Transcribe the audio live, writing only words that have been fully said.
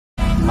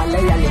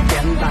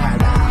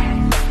malealikentada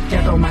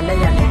Quiero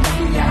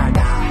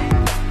malealikentada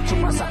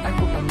Cuma saat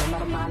aku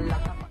normal.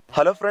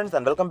 Hello friends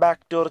and welcome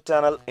back to our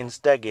channel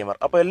insta gamer.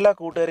 അപ്പോൾ എല്ലാ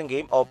കൂട്ടുകാരും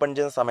game open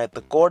ചെയ്യുന്ന സമയത്ത്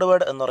code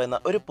word എന്ന് പറയുന്ന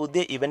ഒരു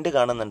പുതിയ ഇവന്റ്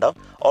കാണുന്നുണ്ടാവും.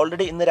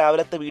 ഓൾറെഡി ഇന്ന്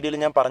രാവിലത്തെ വീഡിയോയിൽ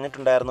ഞാൻ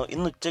പറഞ്ഞിട്ടുണ്ടായിരുന്നു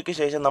ഇന്ന് ഉച്ചയ്ക്ക്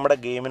ശേഷം നമ്മുടെ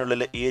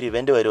ഗെയിമിനുള്ളിൽ ഈ ഒരു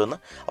ഇവന്റ് വരുമെന്ന്.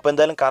 അപ്പോൾ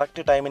എന്തായാലും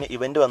കറക്റ്റ് ടൈമിന്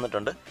ഇവന്റ്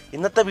വന്നിട്ടുണ്ട്.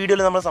 ഇന്നത്തെ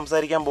വീഡിയോയിൽ നമ്മൾ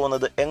സംസാരിക്കാൻ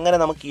പോകുന്നത് എങ്ങനെ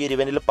നമുക്ക് ഈ ഒരു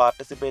ഇവന്റിൽ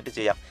പാർട്ടിസിപ്പേറ്റ്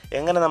ചെയ്യാം,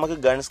 എങ്ങനെ നമുക്ക്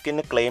ഗൺ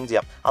സ്കിന്ന് ക്ലെയിം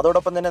ചെയ്യാം.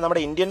 അതോടൊപ്പം തന്നെ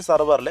നമ്മുടെ ഇന്ത്യൻ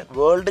സെർവറിൽ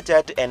വേൾഡ്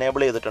ചാറ്റ്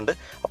എനേബിൾ ചെയ്തിട്ടുണ്ട്.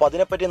 അപ്പോൾ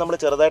അതിനെപ്പറ്റി നമ്മൾ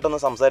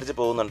ചെറുതായിട്ടൊന്ന് സംസാരിച്ച്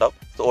പോകുന്നുണ്ടാവും.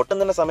 സോ ഒട്ടും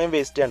തന്നെ സമയം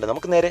വേസ്റ്റ് ചെയ്യേണ്ട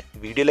നമുക്ക് നേരെ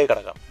വീഡിയോയിലേക്ക്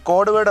കടക്കാം.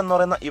 കോഡ് വേർഡ് എന്ന്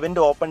പറയുന്ന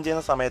ഇവന്റ് ഓപ്പൺ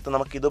ചെയ്യുന്ന സമയത്ത്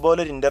നമുക്ക്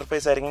ഇതുപോലൊരു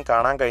ഇന്റർഫേസ് ആയിരിക്കും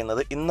കാണാൻ കഴിയുന്നത്.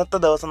 ഇന്നത്തെ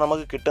ദിവസം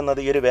നമുക്ക് കിട്ടുന്നത്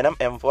ഈ ഒരു വെനം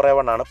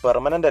M4A1 ആണ്.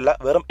 പെർമനന്റ് അല്ല,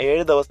 വെറും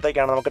 7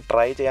 ദിവസത്തേക്കാണ് നമുക്ക്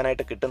ട്രൈ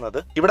ചെയ്യാനായിട്ട് കിട്ടുന്നത്.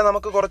 ഇവിടെ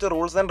നമുക്ക് കുറച്ച്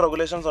റൂൾസ് ആൻഡ്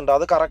റെഗുലേഷൻസ് ഉണ്ട്.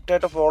 അത് കറക്റ്റ്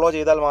ആയിട്ട് ഫോളോ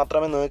ചെയ്താൽ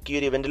മാത്രമേ നിങ്ങൾക്ക് ഈ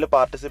ഒരു ഇവന്റിൽ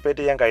പാർട്ടിസിപ്പേറ്റ്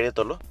ചെയ്യാൻ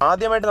കഴിയത്തുള്ളൂ.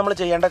 ആദ്യമായിട്ട് നമ്മൾ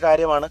ചെയ്യേണ്ട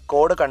കാര്യമാണ്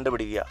കോഡ്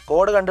കണ്ടുപിടിക്കുക.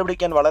 കോഡ്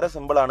കണ്ടുപിടിക്കാൻ വളരെ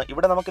സിമ്പിൾ ആണ്.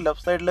 ഇവിടെ നമുക്ക്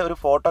ലെഫ്റ്റ് സൈഡിൽ ഒരു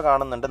ഫോട്ടോ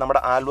കാണുന്നുണ്ട്.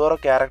 നമ്മുടെ ആൽവാറോ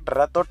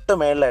ക്യാരക്ടറെ തൊട്ട്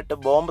മേളിലായിട്ട്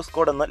ബോംബ്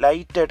സ്ക്വാഡ് എന്ന്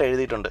ലൈറ്റ് ആയിട്ട്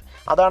എഴുതിയിട്ടുണ്ട്.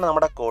 അതാണ്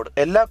നമ്മുടെ കോഡ്.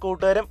 എല്ലാ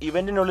കൂട്ടുകാരും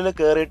ഇവന്റിനുള്ളിൽ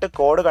കയറിയിട്ട്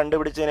കോഡ്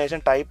കണ്ടുപിടിച്ചതിന്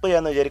ശേഷം ടൈപ്പ്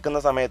ചെയ്യാന്ന് വിചാരിക്കുന്ന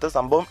സമയത്ത്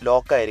സംഭവം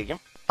ലോക്കായിരിക്കും.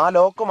 ആ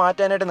ലോക്ക്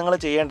മാറ്റാനായിട്ട് നിങ്ങൾ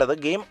ചെയ്യേണ്ടത്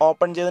ഗെയിം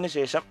ഓപ്പൺ ചെയ്തതിന്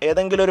ശേഷം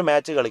ഏതെങ്കിലും ഒരു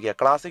മാച്ച് കളിക്കുക.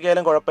 ക്ലാസിക്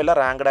ആയാലും കുഴപ്പമില്ല,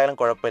 റാങ്ക്ഡ് ആയാലും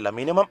കുഴപ്പമില്ല.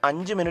 മിനിമം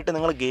 5 മിനിറ്റ്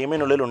നിങ്ങൾ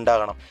ഗെയിമിനുള്ളിൽ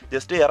ഉണ്ടാകണം.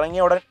 ജസ്റ്റ്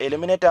ഇറങ്ങിയ ഉടൻ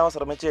എലിമിനേറ്റ് ആവാൻ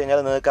ശ്രമിച്ചു കഴിഞ്ഞാൽ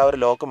നിങ്ങൾക്ക് ആ ഒരു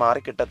ലോക്ക്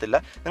മാറി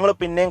കിട്ടത്തില്ല. നിങ്ങൾ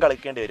പിന്നെയും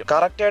കളിക്കേണ്ടി വരും.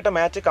 കറക്റ്റായിട്ട്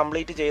മാച്ച്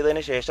കംപ്ലീറ്റ്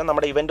ചെയ്തതിന് ശേഷം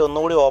നമ്മുടെ ഇവന്റ്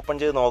ഒന്നുകൂടി ഓപ്പൺ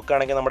ചെയ്ത്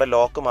നോക്കുകയാണെങ്കിൽ നമ്മുടെ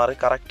ലോക്ക് മാറി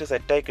കറക്റ്റ്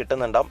സെറ്റായി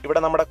കിട്ടുന്നുണ്ടാവും.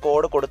 ഇവിടെ നമ്മുടെ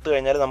കോഡ് കൊടുത്തു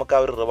കഴിഞ്ഞാൽ നമുക്ക്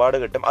ആ ഒരു റിവാർഡ്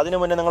കിട്ടും. അതിനു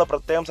മുന്നേ നിങ്ങൾ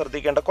പ്രത്യേകം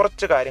ശ്രദ്ധിക്കേണ്ട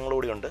കുറച്ച് കാര്യങ്ങൾ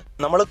കൂടിയുണ്ട്.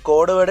 നമ്മൾ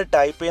കോഡ് വേർഡ്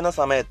ടൈപ്പ് ചെയ്യുന്ന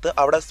സമയത്ത്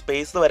അവിടെ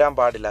സ്പേസ് വരാൻ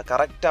പാടില്ല.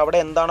 കറക്റ്റ് അവിടെ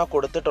എന്താണോ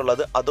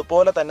കൊടുത്തിട്ടുള്ളത്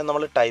അതുപോലെ തന്നെ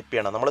നമ്മൾ ടൈപ്പ്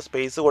ചെയ്യണം. നമ്മൾ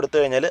സ്പേസ് കൊടുത്തു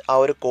കഴിഞ്ഞാൽ ആ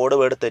ഒരു കോഡ്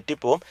വേർഡ്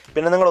തെറ്റിപ്പോവും.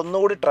 പിന്നെ നിങ്ങൾ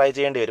ഒന്നുകൂടി ട്രൈ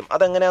ചെയ്യേണ്ടി വരും.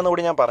 അതെങ്ങനെയാണെന്ന്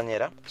കൂടി ഞാൻ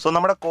പറഞ്ഞുതരാം. സോ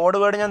നമ്മുടെ കോഡ്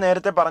വേർഡ് ഞാൻ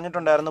നേരത്തെ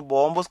പറഞ്ഞിട്ടുണ്ടായിരുന്നു,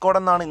 ബോംബ് സ്ക്വാഡ്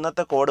എന്നാണ്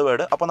ഇന്നത്തെ കോഡ്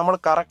വേർഡ്. അപ്പോൾ നമ്മൾ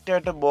കറക്റ്റ്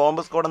ആയിട്ട്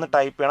ബോംബ് സ്ക്വാഡ് എന്ന്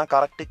ടൈപ്പ് ചെയ്യണം.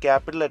 കറക്റ്റ്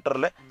ക്യാപിറ്റൽ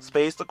ലെറ്ററിൽ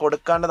സ്പേസ്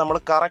കൊടുക്കാണ്ട് നമ്മൾ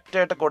കറക്റ്റ്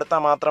ആയിട്ട്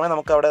കൊടുത്താൽ മാത്രമേ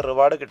നമുക്ക് അവിടെ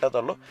റിവാർഡ്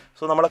കിട്ടത്തുള്ളൂ.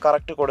 സോ നമ്മൾ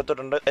കറക്റ്റ്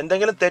കൊടുത്തിട്ടുണ്ട്.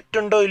 എന്തെങ്കിലും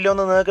തെറ്റുണ്ടോ ഇല്ലയോ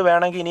എന്ന് നിങ്ങൾക്ക്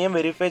വേണമെങ്കിൽ ഇനിയും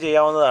വെരിഫൈ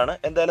ചെയ്യാവുന്നതാണ്.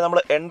 എന്തായാലും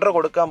നമ്മൾ എൻട്ര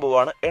കൊടുക്കാൻ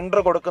പോവുകയാണ്. എൻട്ര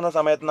കൊടുക്കുന്ന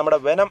സമയത്ത്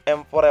നമ്മുടെ വെനം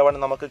M4A1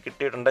 നമുക്ക്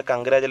കിട്ടിയിട്ടുണ്ട്.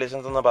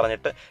 കൺഗ്രാജുലേഷൻസ് എന്ന്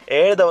പറഞ്ഞിട്ട്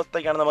 7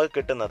 ദിവസത്തേക്കാണ് നമുക്ക്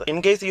കിട്ടുന്നത്. ഇൻ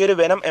കേസ് ഈ ഒരു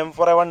വെനം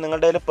M4A1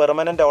 നിങ്ങളുടെ കയ്യിൽ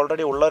പെർമനന്റ്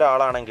ഓൾറെഡി ഉള്ള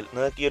ഒരാളാണെങ്കിൽ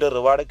നിങ്ങൾക്ക് ഈ ഒരു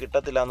റിവാർഡ്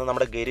കിട്ടത്തില്ല എന്ന്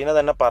നമ്മുടെ ഗരീന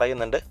തന്നെ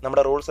പറയുന്നുണ്ട്.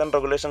 നമ്മുടെ റൂൾസ് ആൻഡ്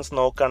റെഗുലേഷൻസ്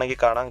നോക്കുകയാണെങ്കിൽ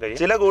കാണാൻ കഴിയും.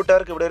 ചില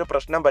കൂട്ടുകാർക്ക് ഇവിടെ ഒരു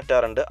പ്രശ്നം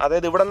പറ്റാറുണ്ട്.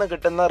 അതായത് ഇവിടെ നിന്ന്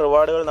കിട്ടുന്ന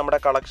റിവാർഡുകൾ നമ്മുടെ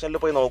കളക്ഷനിൽ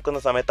പോയി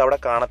നോക്കുന്ന സമയത്ത് അവിടെ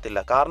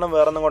കാണത്തില്ല. കാരണം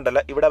വേറൊന്നും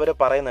കൊണ്ടല്ല, ഇവിടെ അവർ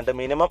പറയുന്നുണ്ട്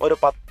മിനിമം ഒരു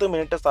 10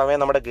 മിനിറ്റ് സമയം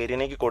നമ്മുടെ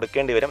ഗരീനയ്ക്ക്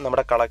കൊടുക്കേണ്ടി വരും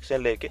നമ്മുടെ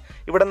കളക്ഷനിലേക്ക്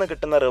ഇവിടെ നിന്ന്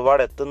കിട്ടുന്ന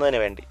റിവാർഡ്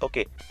എത്തുന്നതിന് വേണ്ടി.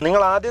 ഓക്കെ,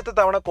 നിങ്ങൾ ആദ്യത്തെ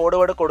തവണ കോഡ്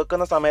വേർഡ്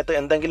കൊടുക്കുന്ന സമയത്ത്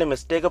എന്തെങ്കിലും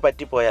മിസ്റ്റേക്ക്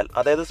പറ്റിപ്പോയാൽ,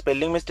 അതായത്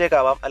സ്പെല്ലിംഗ് മിസ്റ്റേക്ക്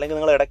ആവാം, അല്ലെങ്കിൽ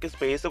നിങ്ങൾ ഇടയ്ക്ക്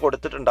സ്പേസ്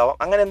കൊടുത്തിട്ടുണ്ടാവാം,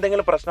 അങ്ങനെ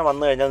എന്തെങ്കിലും പ്രശ്നം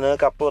വന്നു കഴിഞ്ഞാൽ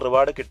നിങ്ങൾക്ക് അപ്പോൾ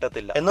റിവാർഡ്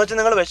കിട്ടത്തില്ല. എന്ന് വെച്ചാൽ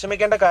നിങ്ങൾ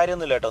വിഷമിക്കേണ്ട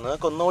കാര്യമൊന്നുമില്ല കേട്ടോ.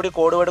 നിങ്ങൾക്ക് ഒന്നുകൂടി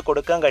കോഡ് വേർഡ്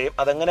കൊടുക്കാൻ കഴിയും.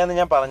 അതെങ്ങനെയാണെന്ന്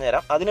ഞാൻ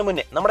പറഞ്ഞുതരാം. അതിന്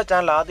മുന്നേ നമ്മുടെ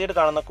ചാനൽ ആദ്യമായിട്ട്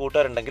കാണുന്ന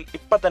കൂട്ടുകാരുണ്ടെങ്കിൽ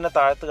ഇപ്പം തന്നെ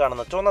താഴത്ത്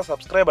കാണുന്ന ചുവന്ന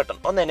സബ്സ്ക്രൈബ് ബട്ടൺ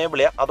ഒന്ന് എനേബിൾ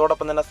ചെയ്യുക.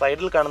 അതോടൊപ്പം തന്നെ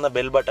സൈഡിൽ കാണുന്ന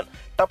ബെൽ ബട്ടൺ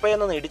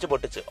ടപ്പയെന്ന് ഇടിച്ച്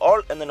പൊട്ടിച്ച് ഓൾ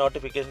എന്ന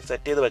നോട്ടിഫിക്കേഷൻ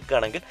സെറ്റ് ചെയ്ത്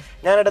വെക്കുകയാണെങ്കിൽ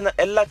ഞാനിടുന്ന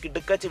എല്ലാ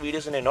കിടുക്കാച്ച്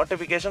വീഡിയോസിന്റെ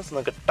നോട്ടിഫിക്കേഷൻസ്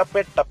നിങ്ങൾക്ക്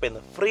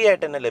ടപ്പെന്ന് ഫ്രീ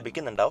ആയിട്ട് തന്നെ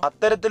ലഭിക്കുന്നുണ്ടാവും.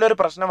 അത്തരത്തിലൊരു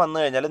പ്രശ്നം വന്നു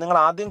കഴിഞ്ഞാൽ നിങ്ങൾ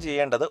ആദ്യം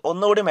ചെയ്യേണ്ടത്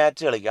ഒന്നുകൂടി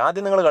മാച്ച് കളിക്കുക.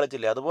 ആദ്യം നിങ്ങൾ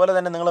കളിച്ചില്ലേ, അതുപോലെ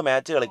തന്നെ നിങ്ങൾ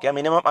മാച്ച് കളിക്കുക.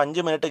 മിനിമം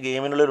 5 മിനിറ്റ്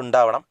ഗെയിമിനുള്ളിൽ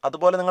ഉണ്ടാവണം.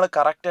 അതുപോലെ നിങ്ങൾ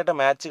കറക്റ്റായിട്ട്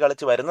മാച്ച്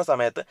കളിച്ച് വരുന്ന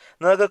സമയത്ത്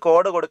നിങ്ങൾക്ക്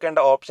കോഡ് കൊടുക്കേണ്ട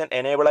ഓപ്ഷൻ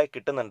എനേബിൾ ആയി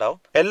കിട്ടുന്നുണ്ടാവും.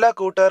 എല്ലാ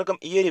കൂട്ടുകാർക്കും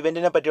ഈ ഒരു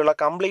ഇവന്റിനെ പറ്റിയുള്ള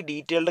കംപ്ലീറ്റ്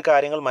ഡീറ്റെയിൽഡ്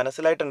കാര്യങ്ങൾ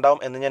മനസ്സിലായിട്ടുണ്ടാവും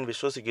എന്ന് ഞാൻ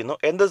വിശ്വസിക്കുന്നു.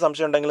 എന്ത്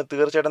സംശയം ഉണ്ടെങ്കിലും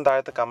തീർച്ചയായിട്ടും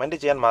താഴത്ത് കമന്റ്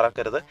ചെയ്യാൻ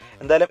മറക്കരുത്.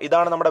 എന്തായാലും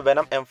ഇതാണ് നമ്മുടെ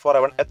വെനം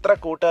M4A1. എത്ര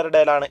കൂട്ടുകാരുടെ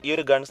ഈ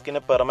ഒരു ഗൺ സ്കിന്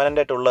പെർമനന്റ്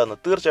ആയിട്ടുള്ളതെന്ന്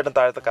തീർച്ചയായിട്ടും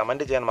താഴത്ത്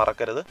കമന്റ് ചെയ്യാൻ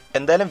മറക്കരുത്.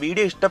 എന്തായാലും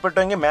വീഡിയോ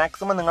ഇഷ്ടപ്പെട്ടുവെങ്കിൽ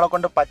മാക്സിമം നിങ്ങളെ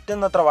കൊണ്ട്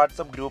പറ്റുന്നത്ര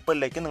വാട്സ്ആപ്പ്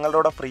ഗ്രൂപ്പുകളിലേക്ക്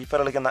നിങ്ങളുടെ ഫ്രീ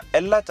ഫയർ കളിക്കുന്ന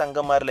എല്ലാ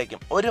ചങ്കന്മാരിലേക്കും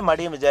ഒരു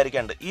മടിയും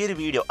വിചാരിക്കാണ്ട് ഈ ഒരു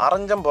വീഡിയോ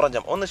അറിഞ്ചം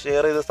പുറഞ്ചം ഒന്ന്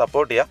ഷെയർ ചെയ്ത്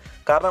സപ്പോർട്ട് ചെയ്യുക.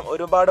 കാരണം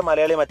ഒരുപാട്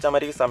മലയാളി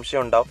മച്ചന്മാർക്ക്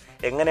സംശയം ഉണ്ടാവും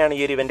എങ്ങനെയാണ്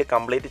ഈ ഒരു ഇവന്റ്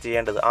കംപ്ലീറ്റ്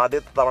ചെയ്യേണ്ടത്.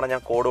 ആദ്യത്തെ തവണ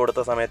ഞാൻ കോഡ്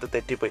കൊടുത്ത സമയത്ത്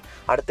തെറ്റിപ്പോയി,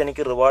 അടുത്ത്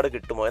എനിക്ക് റിവാർഡ്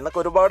കിട്ടുമോ എന്നൊക്കെ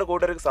ഒരുപാട്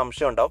കൂട്ടുകാർക്ക്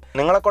സംശയം ഉണ്ടാവും.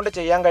 നിങ്ങളെ കൊണ്ട്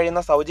ചെയ്യാൻ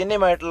കഴിയുന്ന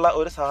സൗജന്യമായിട്ടുള്ള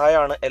ഒരു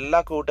സഹായമാണ് എല്ലാ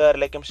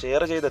കൂട്ടുകാരിലേക്കും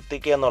ഷെയർ ചെയ്ത്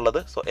എത്തിക്കുക എന്നുള്ളത്.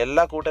 സോ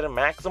എല്ലാ കൂട്ടുകാരും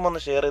മാക്സിമം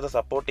ഒന്ന് ഷെയർ ചെയ്ത്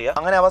സപ്പോർട്ട് ചെയ്യുക.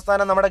 അങ്ങനെ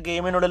അവസാനം നമ്മുടെ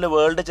ഗെയിമിനുള്ളിൽ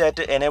വേൾഡ്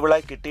ചാറ്റ് എനേബിൾ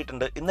ആയി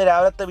കിട്ടിയിട്ടുണ്ട്. ഇന്ന്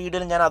രാവിലത്തെ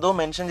വീഡിയോയിൽ ഞാൻ അതും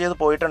മെൻഷൻ ചെയ്ത്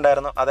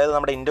പോയിട്ടുണ്ടായിരുന്നു. അതായത്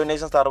നമ്മുടെ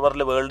ഇന്തോനേഷ്യൻ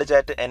സെർവറിൽ വേൾഡ്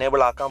ചാറ്റ്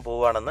എനേബിൾ ആക്കാൻ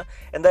പോവുകയാണെന്ന്.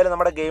 എന്തായാലും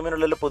നമ്മുടെ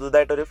ഗെയിമിനുള്ളിൽ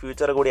പുതുതായിട്ടൊരു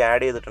ഫീച്ചർ കൂടി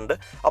ആഡ് ചെയ്തിട്ടുണ്ട്.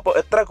 അപ്പോൾ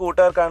എത്ര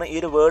കൂട്ടുകാർക്കാണ് ഈ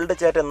ഒരു വേൾഡ്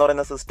ചാറ്റ് എന്ന്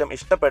പറയുന്ന സിസ്റ്റം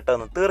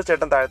ഇഷ്ടപ്പെട്ടതെന്ന്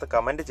തീർച്ചയായിട്ടും താഴത്ത്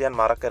കമന്റ് ചെയ്യാൻ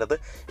മറക്കരുത്.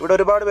 ഇവിടെ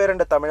ഒരുപാട്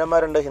പേരുണ്ട്,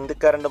 തമിഴന്മാരുണ്ട്,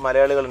 ഹിന്ദിക്കാരുണ്ട്,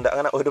 മലയാളികളുണ്ട്,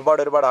 അങ്ങനെ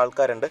ഒരുപാട്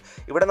ആൾക്കാരുണ്ട്.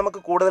 ഇവിടെ നമുക്ക്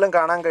കൂടുതലും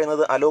കാണാൻ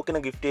കഴിയുന്നത് അലോക്കിന്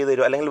ഗിഫ്റ്റ് ചെയ്ത്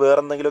തരുമോ, അല്ലെങ്കിൽ വേറെ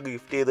എന്തെങ്കിലും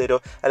ഗിഫ്റ്റ് ചെയ്ത് തരുമോ,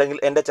 അല്ലെങ്കിൽ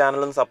എൻ്റെ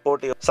ചാനലൊന്ന്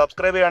സപ്പോർട്ട് ചെയ്യുമോ,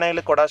 സബ്സ്ക്രൈബ്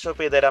ചെയ്യുകയാണെങ്കിൽ കൊടാ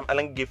ഷോപ്പ് ചെയ്ത് തരാം,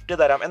 അല്ലെങ്കിൽ ഗിഫ്റ്റ്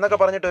തരാം എന്നൊക്കെ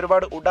പറഞ്ഞിട്ട്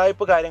ഒരുപാട്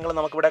ഉടായ്പ കാര്യങ്ങൾ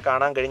നമുക്കിവിടെ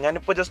കാണാൻ കഴിയും.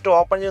 ഞാനിപ്പോൾ ജസ്റ്റ്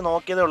ഓപ്പൺ ചെയ്ത്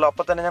നോക്കിയതേ ഉള്ളൂ.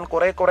 അപ്പോൾ തന്നെ ഞാൻ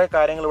കുറേ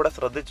കാര്യങ്ങൾ ഇവിടെ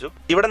ശ്രദ്ധിച്ചു.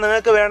 ഇവിടെ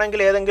നിങ്ങൾക്ക്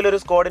വേണമെങ്കിൽ ഏതെങ്കിലും ഒരു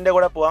സ്ക്വാഡിൻ്റെ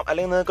കൂടെ പോകാം,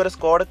 അല്ലെങ്കിൽ നിങ്ങൾക്ക് ഒരു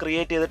സ്ക്വാഡ്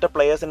ക്രിയേറ്റ് ചെയ്തിട്ട്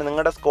പ്ലേയേഴ്സിന്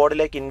നിങ്ങളുടെ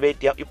സ്ക്വാഡിലേക്ക് ഇൻവൈറ്റ്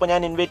ചെയ്യാം. ഇപ്പോൾ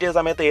ഞാൻ ഇൻവൈറ്റ് ചെയ്ത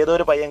സമയത്ത് ഏതോ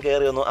ഒരു പയ്യൻ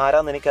കയറി വന്നു,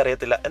 ആരാന്ന്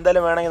എനിക്കറിയത്തില്ല.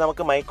 എന്തായാലും വേണമെങ്കിൽ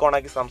നമുക്ക് മൈക്ക് ഓൺ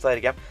ആക്കി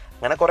സംസാരിക്കാം.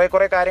 അങ്ങനെ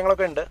കുറേ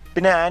കാര്യങ്ങളൊക്കെ ഉണ്ട്.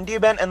 പിന്നെ ആന്റി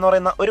ബാൻ എന്ന്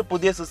പറയുന്ന ഒരു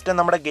പുതിയ സിസ്റ്റം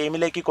നമ്മുടെ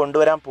ഗെയിമിലേക്ക്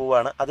കൊണ്ടുവരാൻ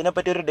പോവുകയാണ്.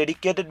 അതിനെപ്പറ്റി ഒരു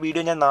ഡെഡിക്കേറ്റഡ്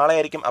വീഡിയോ ഞാൻ നാളെ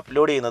ആയിരിക്കും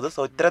അപ്ലോഡ് ചെയ്യുന്നത്.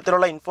 സോ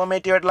ഇത്തരത്തിലുള്ള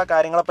ഇൻഫോർമേറ്റീവ് ആയിട്ടുള്ള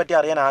കാര്യങ്ങളെപ്പറ്റി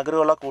അറിയാൻ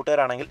ആഗ്രഹമുള്ള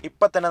കൂട്ടുകാരാണെങ്കിൽ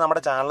ഇപ്പം തന്നെ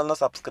നമ്മുടെ ചാനലൊന്ന്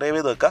സബ്സ്ക്രൈബ്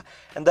ചെയ്ത് വെക്കുക.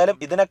 എന്തായാലും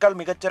ഇതിനേക്കാൾ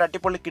മികച്ചൊരു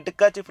അടിപൊളി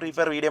കിടുക്കാച്ചി ഫ്രീ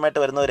ഫയർ വീഡിയോ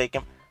ആയിട്ട്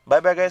വരുന്നവരേക്കും bye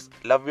bye guys,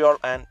 love you all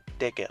and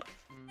take care.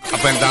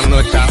 അപ്പൊ എന്താണെന്ന്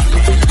വെച്ചാൽ